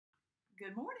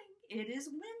Good morning. It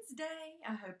is Wednesday.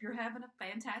 I hope you're having a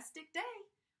fantastic day.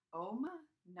 Oh my,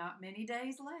 not many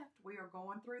days left. We are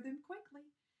going through them quickly.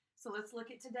 So let's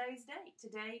look at today's date.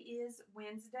 Today is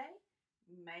Wednesday,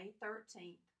 May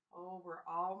 13th. Oh, we're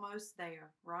almost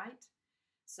there, right?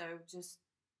 So just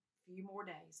a few more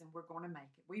days and we're going to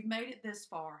make it. We've made it this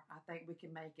far. I think we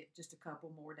can make it just a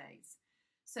couple more days.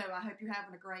 So I hope you're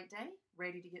having a great day,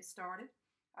 ready to get started.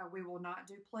 We will not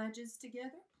do pledges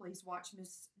together. Please watch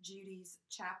Miss Judy's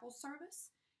chapel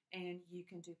service, and you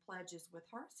can do pledges with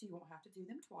her, so you won't have to do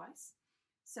them twice.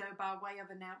 So by way of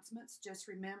announcements, just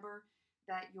remember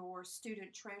that your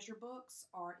student treasure books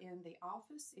are in the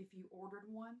office if you ordered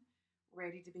one,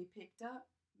 ready to be picked up.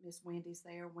 Miss Wendy's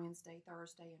there Wednesday,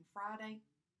 Thursday, and Friday.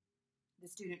 The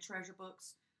student treasure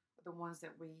books are the ones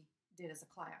that we did as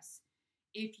a class.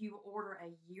 If you order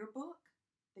a yearbook,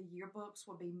 the yearbooks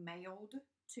will be mailed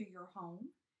to your home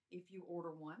if you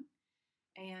order one.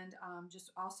 And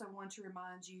just also want to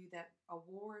remind you that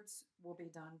awards will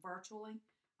be done virtually.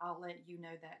 I'll let you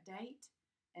know that date,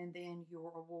 and then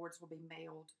your awards will be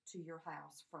mailed to your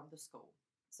house from the school.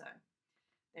 So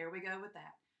there we go with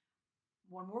that.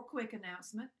 One more quick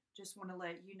announcement. Just want to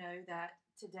let you know that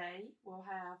today we'll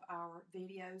have our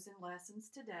videos and lessons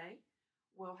today.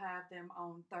 We'll have them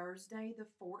on Thursday the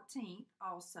 14th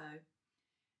also.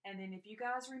 And then if you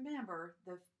guys remember,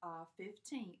 the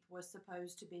 15th was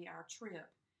supposed to be our trip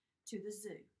to the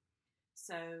zoo.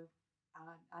 So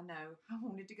I know I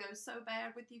wanted to go so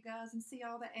bad with you guys and see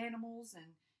all the animals and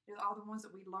all the ones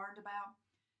that we learned about.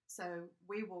 So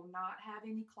we will not have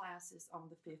any classes on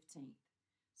the 15th.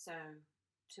 So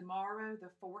tomorrow, the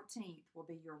 14th, will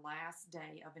be your last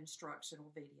day of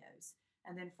instructional videos.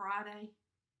 And then Friday,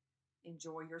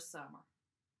 enjoy your summer.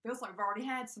 Feels like we've already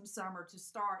had some summer to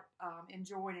start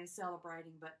enjoying and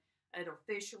celebrating, but it'll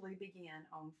officially begin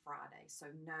on Friday. So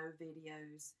no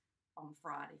videos on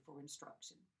Friday for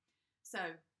instruction. So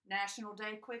National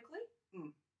Day quickly.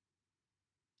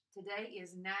 Today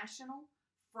is National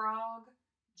Frog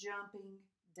Jumping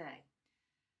Day.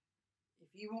 If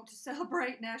you want to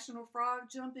celebrate National Frog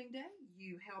Jumping Day,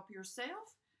 you help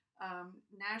yourself.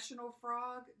 National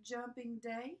Frog Jumping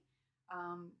Day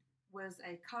was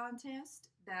a contest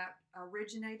that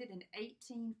originated in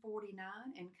 1849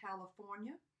 in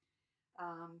California.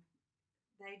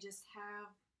 They just have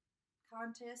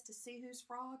contests to see whose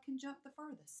frog can jump the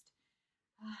furthest.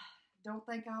 Don't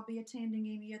think I'll be attending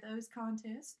any of those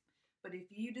contests, but if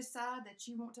you decide that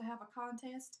you want to have a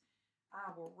contest,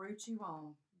 I will root you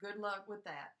on. Good luck with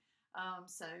that.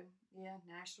 So, yeah,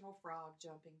 National Frog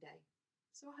Jumping Day.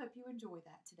 So I hope you enjoy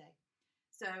that today.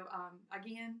 So,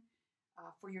 again,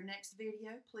 for your next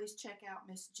video, please check out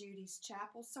Miss Judy's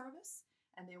chapel service.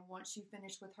 And then once you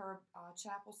finish with her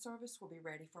chapel service, we'll be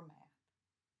ready for math.